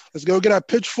torches. Let's go get our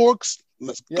pitchforks.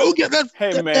 Let's go get that.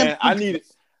 Hey, man, I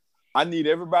need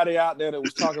everybody out there that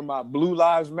was talking about Blue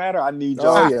Lives Matter. I need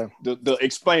y'all to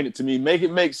explain it to me. Make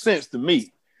it make sense to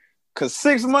me. Because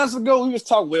 6 months ago, we was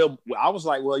talking, I was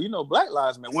like, Black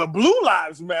Lives Matter. Well, Blue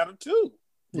Lives Matter too.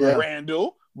 Yeah.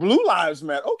 Randall, Blue Lives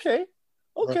Matter. Okay.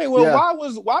 Why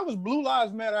was Blue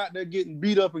Lives Matter out there getting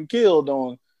beat up and killed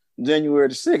on January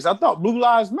the 6th? I thought Blue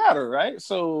Lives Matter, right?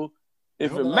 So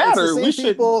if it matters, we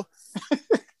should.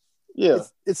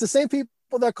 It's the same people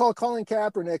that call Colin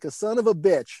Kaepernick a son of a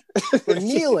bitch for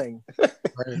kneeling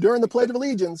during the Pledge of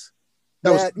Allegiance.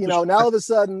 Now all of a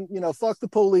sudden, fuck the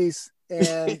police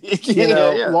and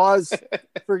laws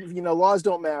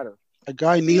don't matter. A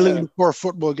guy kneeling before a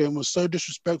football game was so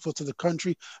disrespectful to the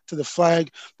country, to the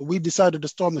flag, but we decided to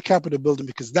storm the Capitol building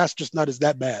because that's just not as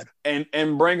that bad.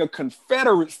 And bring a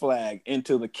Confederate flag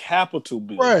into the Capitol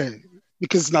building. Right.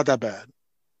 Because it's not that bad.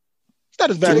 It's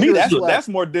not as bad. To me, that's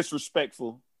more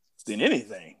disrespectful than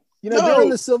anything.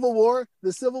 During the Civil War,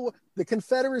 the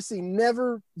Confederacy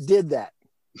never did that.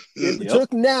 It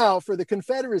took now for the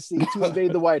Confederacy to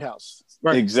invade the White House.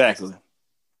 Right. Exactly.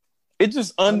 It's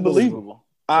just unbelievable.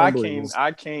 I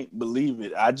can't believe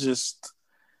it. I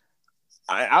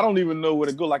don't even know where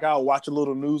to go. Like, I'll watch a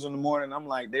little news in the morning. I'm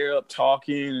like, they're up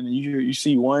talking, and you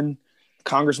see one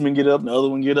congressman get up, and the other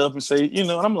one get up and say, and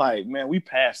I'm like, man, we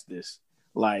passed this.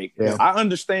 Like, I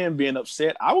understand being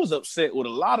upset. I was upset with a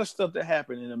lot of stuff that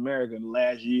happened in America in the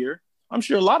last year. I'm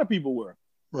sure a lot of people were.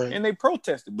 Right. And they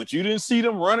protested, but you didn't see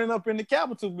them running up in the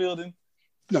Capitol building.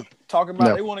 No. Talking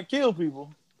about they want to kill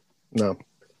people. No.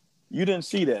 You didn't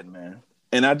see that, man.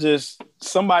 And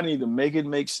somebody need to make it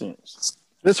make sense.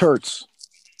 This hurts.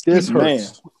 This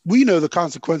hurts. We know the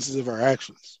consequences of our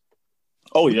actions.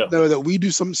 Oh, yeah. We know that we do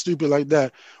something stupid like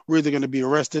that, we're either going to be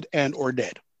arrested and or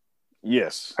dead.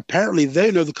 Yes. Apparently,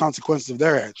 they know the consequences of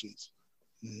their actions.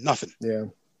 Nothing. Yeah.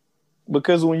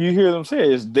 Because when you hear them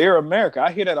say it's their America,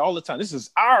 I hear that all the time. This is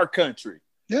our country.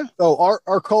 Yeah. Oh,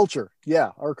 our culture.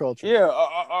 Yeah, our culture. Yeah.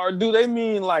 Or do they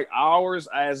mean like ours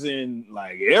as in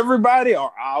like everybody,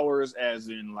 or ours as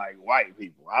in like white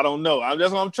people? I don't know.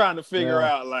 That's what I'm trying to figure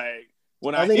out. Like,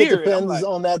 when I I think hear it depends like,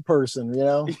 on that person, you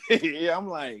know? yeah, I'm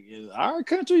like, is our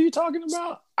country you talking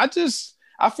about? I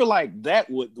feel like that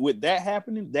with that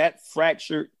happening, that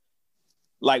fractured,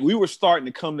 like we were starting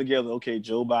to come together. Okay,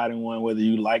 Joe Biden won, whether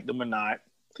you liked him or not.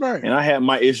 Right. And I had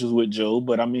my issues with Joe,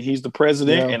 but I mean, he's the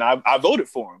president and I voted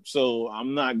for him. So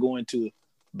I'm not going to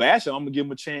bash him. I'm going to give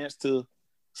him a chance to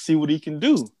see what he can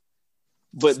do.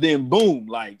 But then boom,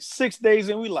 like 6 days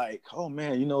in, we like, oh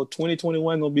man,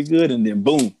 2021 going to be good. And then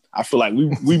boom, I feel like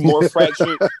we more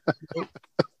fractured.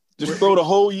 Just throw the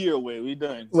whole year away. We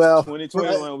done. Well,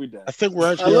 2021, we done. I think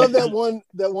we're actually. I love that one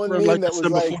meme like that was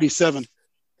December like 47.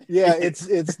 Yeah, it's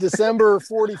December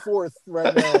 44th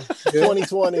right now,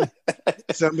 2020.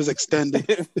 December's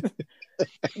extended.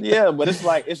 Yeah, but it's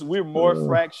like we're more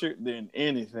fractured than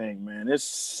anything, man. It's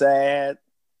sad.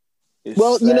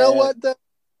 Well, sad. You know what?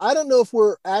 I don't know if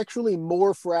we're actually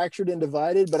more fractured and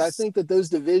divided, but I think that those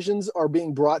divisions are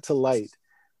being brought to light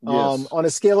on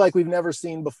a scale like we've never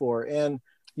seen before. And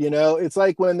it's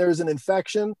like when there's an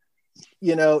infection,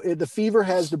 the fever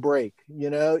has to break.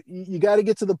 You got to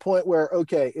get to the point where,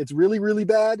 okay, it's really, really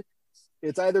bad.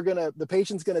 It's either the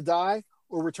patient's going to die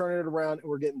or we're turning it around and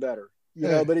we're getting better.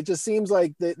 But it just seems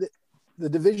like the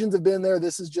divisions have been there.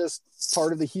 This is just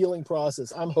part of the healing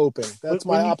process. I'm hoping. That's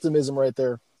my optimism right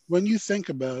there. When you think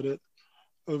about it,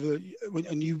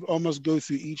 and you almost go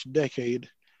through each decade,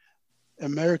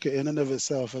 America in and of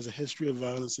itself has a history of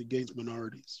violence against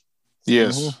minorities.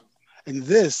 Yes. Mm-hmm. And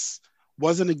this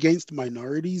wasn't against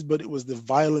minorities, but it was the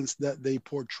violence that they have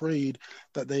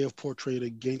portrayed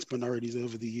against minorities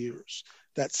over the years.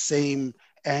 That same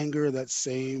anger, that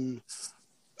same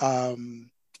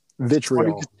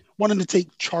vitriol. Wanting to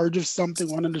take charge of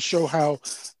something, wanting to show how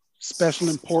special,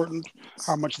 important,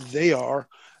 how much they are.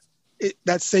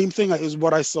 That same thing is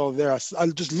what I saw there. I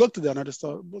just looked at that and I just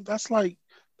thought, well, that's like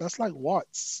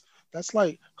Watts. That's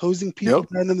like hosing people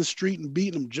down in the street and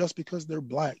beating them just because they're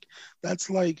black. That's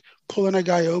like pulling a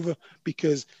guy over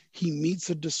because he meets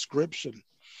a description.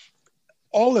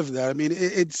 All of that. I mean,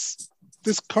 it's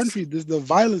this country, the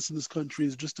violence in this country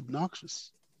is just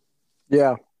obnoxious.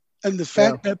 Yeah. And the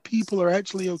fact that people are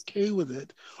actually okay with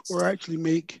it or actually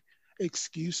make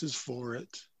excuses for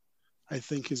it, I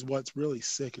think is what's really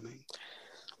sickening.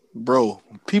 Bro,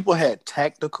 people had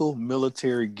tactical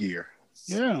military gear.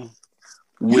 Yeah.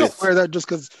 You don't wear that just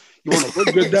because you want to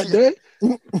look good that day.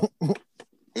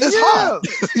 It's hot.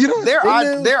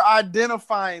 They're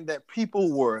identifying that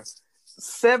people were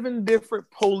 7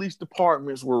 different police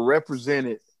departments were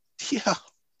represented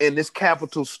in this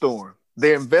Capitol storm.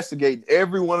 They're investigating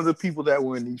every one of the people that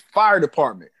were in the fire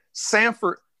department.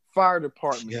 Sanford Fire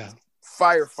Department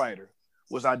firefighter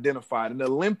was identified. An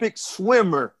Olympic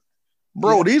swimmer.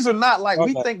 Bro, these are not like,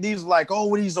 we think these like,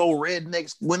 these old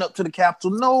rednecks went up to the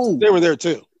Capitol. No. They were there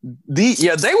too. They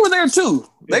were there too.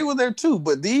 They were there too.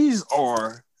 But these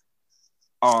are,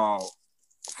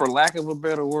 for lack of a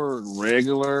better word,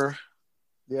 regular,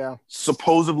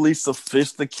 supposedly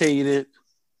sophisticated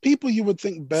people you would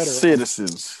think better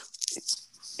citizens.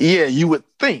 Yeah, you would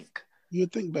think. You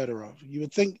would think better of. You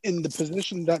would think in the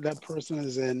position that person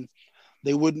is in,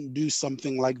 they wouldn't do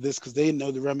something like this because they know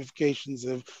the ramifications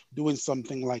of doing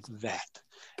something like that.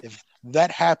 If that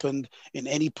happened in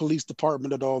any police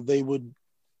department at all, they would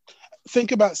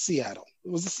think about Seattle.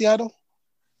 Was it Seattle?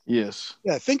 Yes.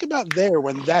 Yeah, think about there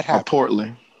when that happened.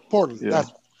 Portland. Yeah.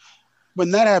 That's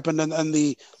when that happened, and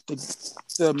the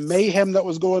mayhem that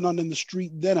was going on in the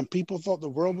street then, and people thought the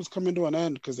world was coming to an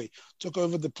end because they took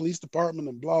over the police department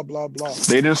and blah blah blah.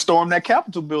 They didn't storm that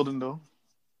Capitol building though.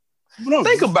 No,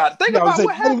 think about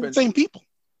what happened. Same people.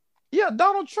 Yeah,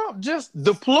 Donald Trump just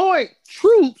deployed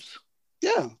troops.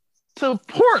 Yeah. To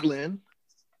Portland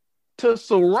to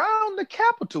surround the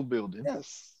Capitol building.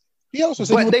 Yes. He also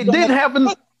said, but they didn't have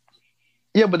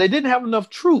enough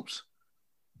troops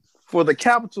for the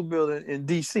Capitol building in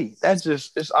DC.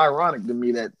 It's ironic to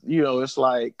me that, it's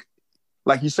like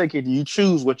you say, Katie, you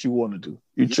choose what you want to do.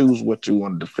 You choose what you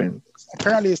want to defend.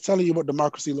 Apparently it's telling you what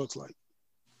democracy looks like.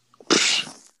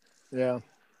 Yeah.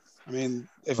 I mean,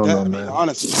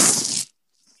 honestly.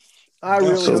 I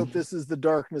really hope this is the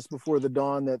darkness before the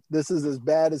dawn, that this is as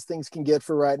bad as things can get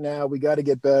for right now. We got to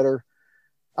get better.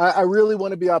 I really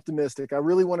want to be optimistic. I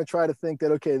really want to try to think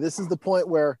that, okay, this is the point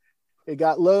where it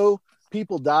got low.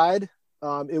 People died.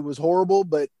 It was horrible,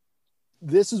 but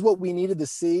this is what we needed to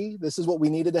see. This is what we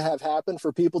needed to have happen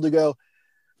for people to go,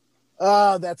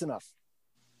 that's enough.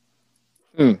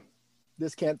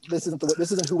 This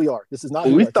isn't who we are. This is not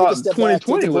who we are. Thought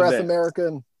 2020 was that.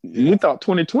 America. We thought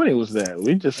 2020 was that.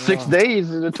 We just 6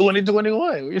 days into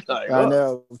 2021. We like, I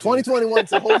know. 2021,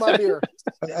 so hold my beer.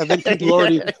 I think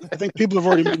people have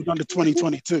already moved on to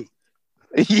 2022.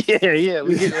 Yeah.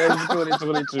 We get ready for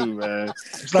 2022, man.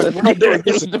 It's like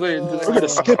we're gonna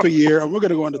skip a year and we're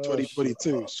gonna go into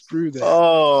 2022. Screw that.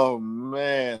 Oh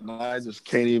man, I just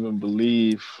can't even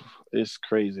believe it's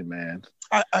crazy, man.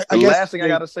 I the guess last thing I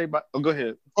gotta say about go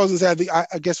ahead. I was gonna say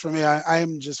I guess for me, I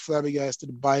am just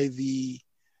flabbergasted by the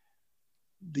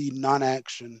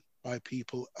non-action by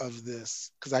people of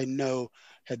this, because I know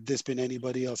had this been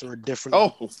anybody else or a different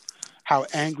how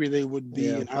angry they would be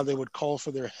and how they would call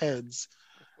for their heads.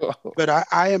 But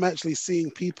I am actually seeing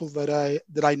people that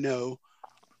I know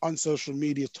on social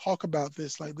media talk about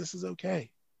this like this is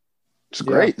okay. It's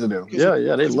great to them.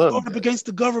 Yeah, they love going up against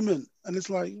the government, and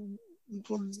it's like,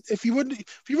 well, if you're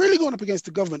really going up against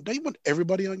the government, don't you want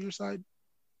everybody on your side?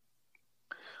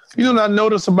 You know what I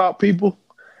notice about people?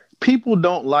 People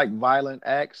don't like violent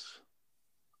acts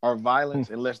or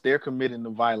violence unless they're committing the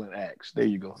violent acts. There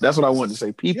you go. That's what I wanted to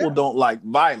say. People don't like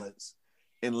violence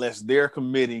unless they're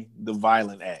committing the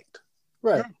violent act.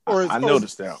 Right. I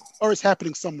noticed that. Or it's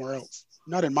happening somewhere else,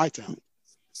 not in my town.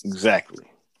 Exactly.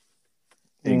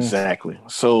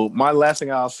 So my last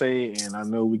thing I'll say, and I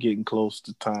know we're getting close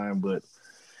to time, but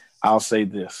I'll say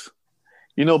this.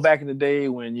 You know, back in the day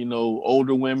when,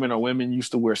 older women or women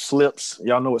used to wear slips.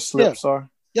 Y'all know what slips are?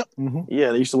 Yep. Mm-hmm.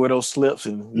 Yeah, they used to wear those slips.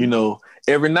 And,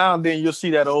 every now and then you'll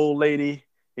see that old lady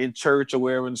in church or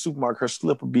wherever in the supermarket, her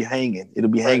slip will be hanging. It'll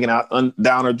be hanging out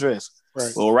down her dress.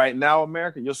 Right. Well, right now,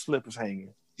 America, your slip is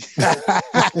hanging.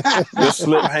 Your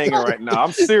slip hanging right now.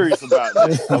 I'm serious about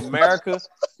this. America,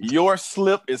 your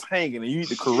slip is hanging, and you need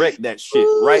to correct that shit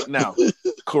right now.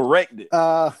 Correct it.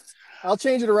 I'll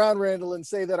change it around, Randall, and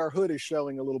say that our hood is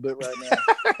showing a little bit right now.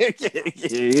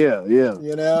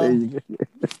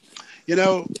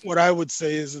 Yeah. What I would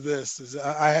say is this: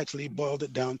 I actually boiled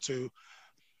it down to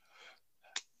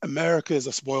America is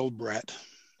a spoiled brat.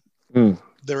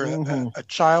 They're a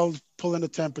child pulling a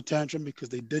temper tantrum because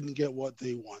they didn't get what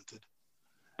they wanted.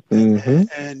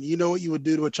 And you know what you would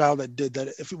do to a child that did that?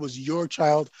 If it was your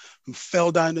child who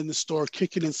fell down in the store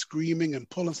kicking and screaming and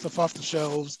pulling stuff off the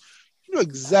shelves, you know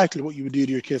exactly what you would do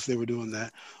to your kids if they were doing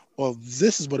that. Well,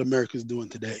 this is what America's doing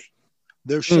today.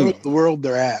 They're showing the world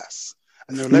their ass.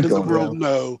 And they're letting the world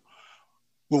know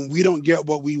when we don't get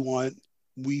what we want,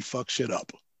 we fuck shit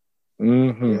up.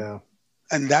 Yeah.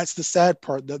 And that's the sad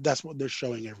part. That's what they're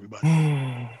showing everybody.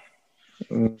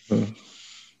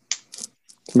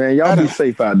 Man, y'all be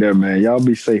safe out there, man. Y'all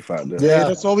be safe out there. Yeah,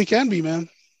 that's all we can be, man.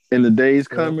 In the days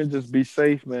coming, just be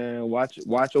safe, man.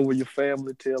 Watch over your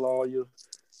family. Tell all your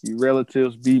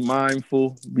relatives, be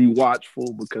mindful, be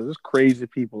watchful, because there's crazy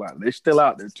people out there. They're still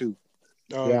out there, too.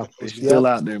 They're still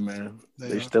out there, man.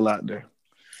 They're still out there.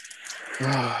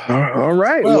 All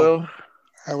right. Well,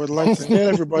 I would like to tell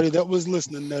everybody that was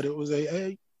listening that it was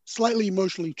a slightly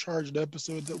emotionally charged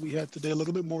episode that we had today, a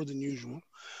little bit more than usual.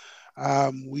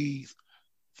 We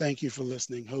thank you for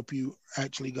listening. Hope you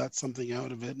actually got something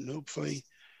out of it, and hopefully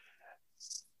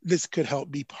this could help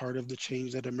be part of the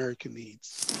change that America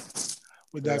needs.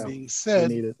 With that being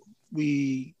said,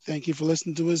 we thank you for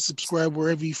listening to us. Subscribe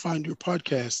wherever you find your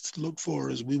podcasts. Look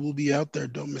for us. We will be out there.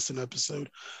 Don't miss an episode.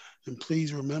 And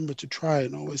please remember to try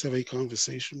and always have a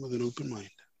conversation with an open mind.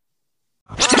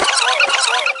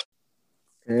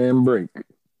 And break.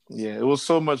 Yeah, it was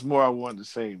so much more I wanted to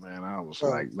say, man. I was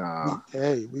like, nah.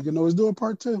 We can always do a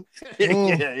part 2.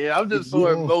 Yeah. I'm just so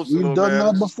emotional. We've done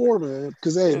that before, man.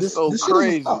 Because this so this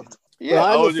crazy. Yeah,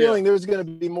 I have a feeling there's going to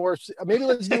be more. Maybe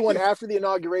let's do one after the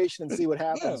inauguration and see what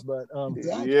happens. But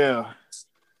exactly.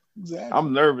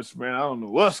 I'm nervous, man. I don't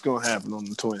know what's going to happen on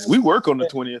the 20th. We work on the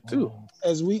 20th too.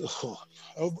 I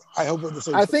hope we're the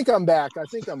same. I think I'm back.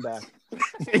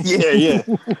 Yeah.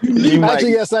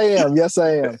 Actually, yes, I am.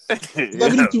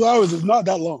 72 hours is not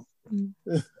that long.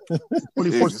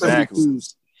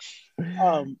 24/7.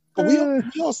 But we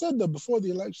all said that before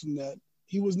the election that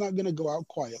he was not going to go out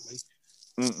quietly.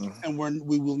 And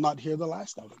we will not hear the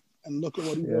last of it. And look at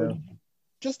what he did.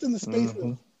 Just in the space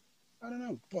of, I don't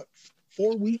know,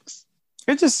 4 weeks?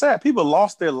 It's just sad. People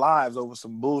lost their lives over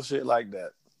some bullshit like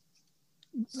that.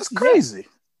 It's crazy.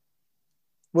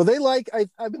 Well,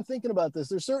 I've been thinking about this.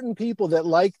 There's certain people that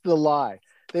like the lie.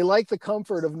 They like the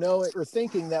comfort of knowing or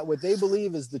thinking that what they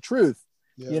believe is the truth.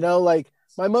 Yeah. Like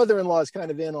my mother-in-law is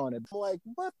kind of in on it. I'm like,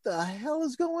 what the hell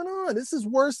is going on? This is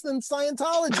worse than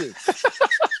Scientology.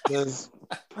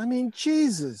 I mean,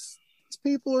 Jesus. These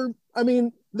people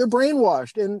they're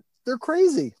brainwashed and they're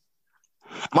crazy.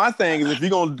 My thing is, if you're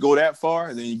going to go that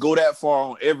far, then you go that far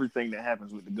on everything that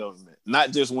happens with the government,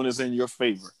 not just when it's in your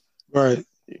favor. Right.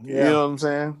 You know what I'm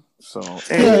saying? So, I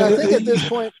think at this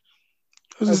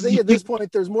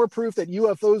point, there's more proof that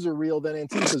UFOs are real than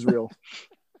Antifa's real.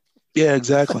 Yeah,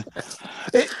 exactly.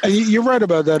 And you're right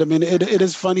about that. I mean, it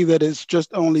is funny that it's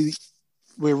just only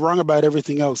we're wrong about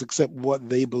everything else except what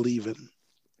they believe in.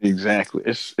 Exactly.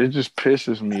 It just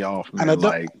pisses me off, And man.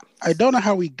 Like, I don't know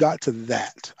how we got to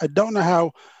that. I don't know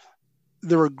how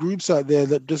there are groups out there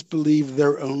that just believe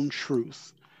their own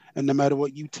truth, and no matter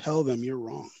what you tell them, you're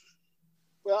wrong.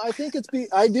 Well, I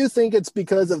do think it's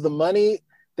because of the money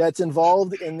that's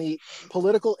involved in the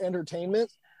political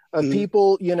entertainment of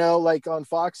people, like on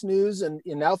Fox News, and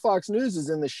now Fox News is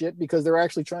in the shit because they're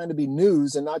actually trying to be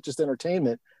news and not just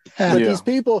entertainment. But these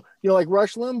people, like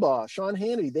Rush Limbaugh, Sean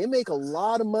Hannity, they make a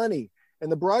lot of money,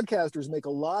 and the broadcasters make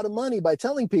a lot of money by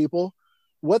telling people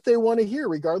what they want to hear,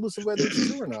 regardless of whether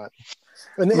it's true or not.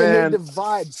 And they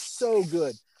divide so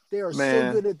good. They are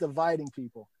so good at dividing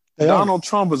people. Donald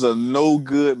Trump is a no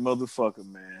good motherfucker,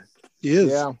 man. He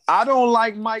is. Yeah. I don't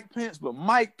like Mike Pence, but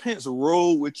Mike Pence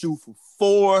rode with you for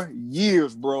 4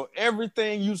 years, bro.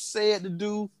 Everything you said to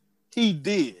do, he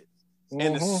did.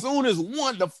 And as soon as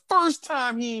the first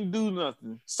time he ain't do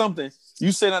something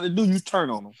you said not to do, you turn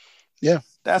on him. Yeah.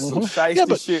 That's some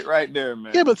shiesty shit right there,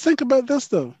 man. Yeah, but think about this,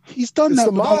 though. He's done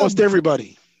that with almost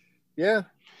everybody. Yeah.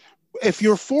 If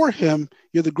you're for him,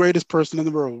 you're the greatest person in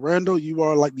the world. Randall, you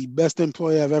are like the best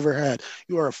employee I've ever had.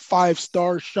 You are a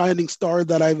 5-star shining star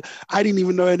that I didn't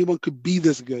even know anyone could be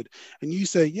this good. And you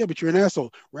say, yeah, but you're an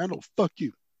asshole. Randall, fuck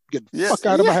you. Get the fuck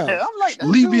out of my house. I'm like,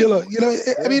 leave me alone.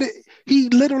 I mean, he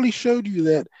literally showed you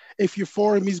that if you're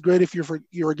for him, he's great. If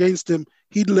you're against him,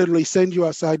 he'd literally send you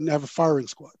outside and have a firing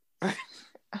squad.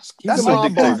 That's a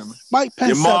mob boss. Mike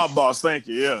Pence. Your mob boss, thank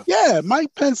you. Yeah. Yeah,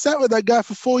 Mike Pence sat with that guy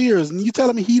for 4 years, and you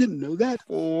telling me he didn't know that?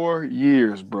 4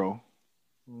 years, bro.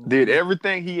 Did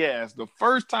everything he asked. The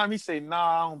first time he said, "Nah,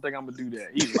 I don't think I'm gonna do that."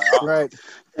 He's like, "Oh." Right.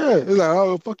 Yeah, he's like,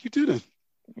 "Oh, fuck you too then."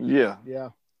 Yeah. Yeah.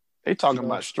 They talking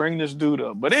about stringing this dude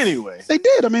up, but anyway, they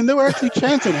did. I mean, they were actually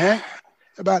chanting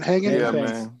about hanging. Yeah,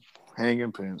 man.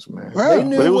 Hanging Pence, man. Wow.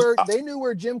 They knew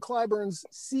where Jim Clyburn's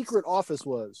secret office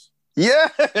was. Yeah.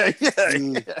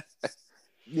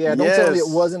 Yeah, don't tell me it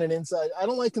wasn't an inside. I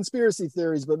don't like conspiracy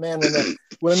theories, but man,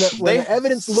 when the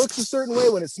evidence looks a certain way,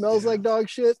 when it smells like dog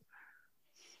shit,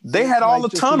 they had all the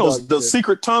tunnels, the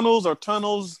secret tunnels or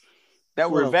tunnels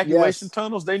that were evacuation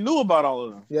tunnels. They knew about all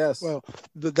of them. Yes. Well,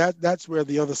 that's where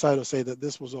the other side will say that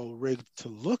this was all rigged to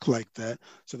look like that,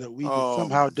 so that we could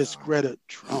somehow discredit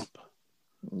Trump.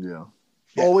 Yeah.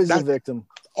 Always a victim.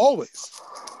 Always.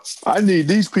 I need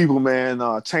these people, man,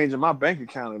 changing my bank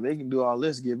account. If they can do all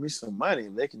this, give me some money.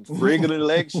 If they can rig an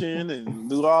election and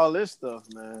do all this stuff,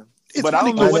 man. But I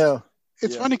don't know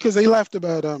It's funny because they laughed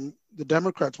about the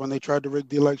Democrats when they tried to rig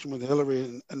the election with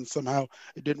Hillary, and somehow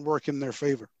it didn't work in their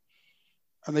favor.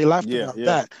 And they laughed about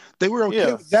that. They were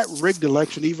okay with that rigged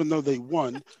election, even though they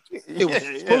won. It was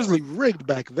supposedly rigged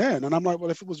back then. And I'm like,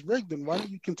 well, if it was rigged, then why don't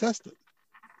you contest it?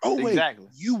 Oh, wait,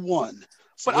 you won.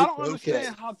 But I don't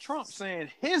understand how Trump's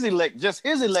saying his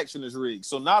election is rigged.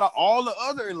 So not all the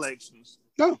other elections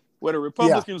where the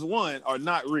Republicans won are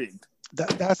not rigged.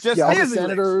 That's just all the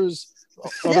senators,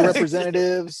 all the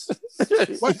representatives.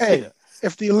 Hey,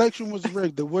 if the election was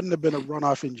rigged, there wouldn't have been a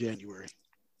runoff in January.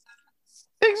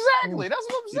 Exactly. That's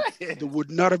what I'm saying. There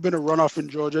would not have been a runoff in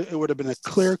Georgia. It would have been a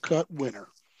clear-cut winner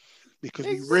because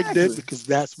we rigged it because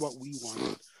that's what we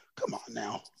wanted. Come on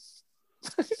now.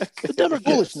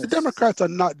 The Democrats are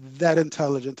not that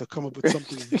intelligent to come up with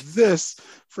something this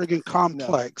friggin'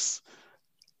 complex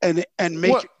and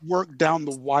make it work down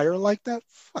the wire like that.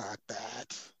 Fuck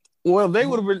that. Well, they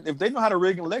would have been, if they know how to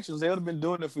rig elections, they would have been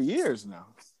doing it for years now.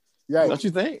 Yeah, don't you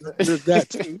think? There's that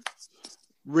too.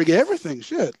 Rig everything,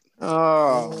 shit.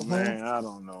 Oh man, I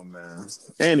don't know, man.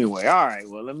 Anyway, all right.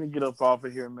 Well, let me get up off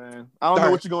of here, man. I don't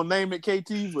know what you're gonna name it,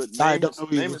 KT, but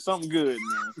name it something good,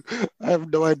 man. I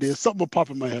have no idea. Something will pop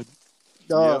in my head.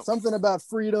 Something about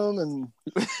freedom and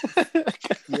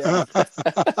not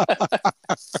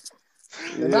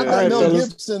that Mel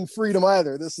Gibson freedom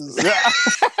either. This is man.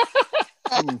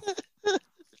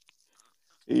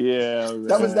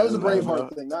 That was a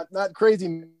Braveheart thing, not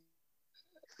crazy.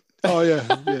 Oh yeah.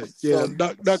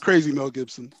 Not crazy, Mel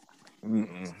Gibson.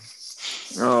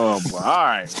 Oh, boy.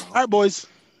 All right, boys.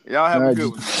 Y'all have a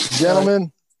good one,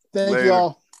 gentlemen. Thank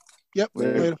y'all. Yep.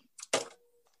 Later.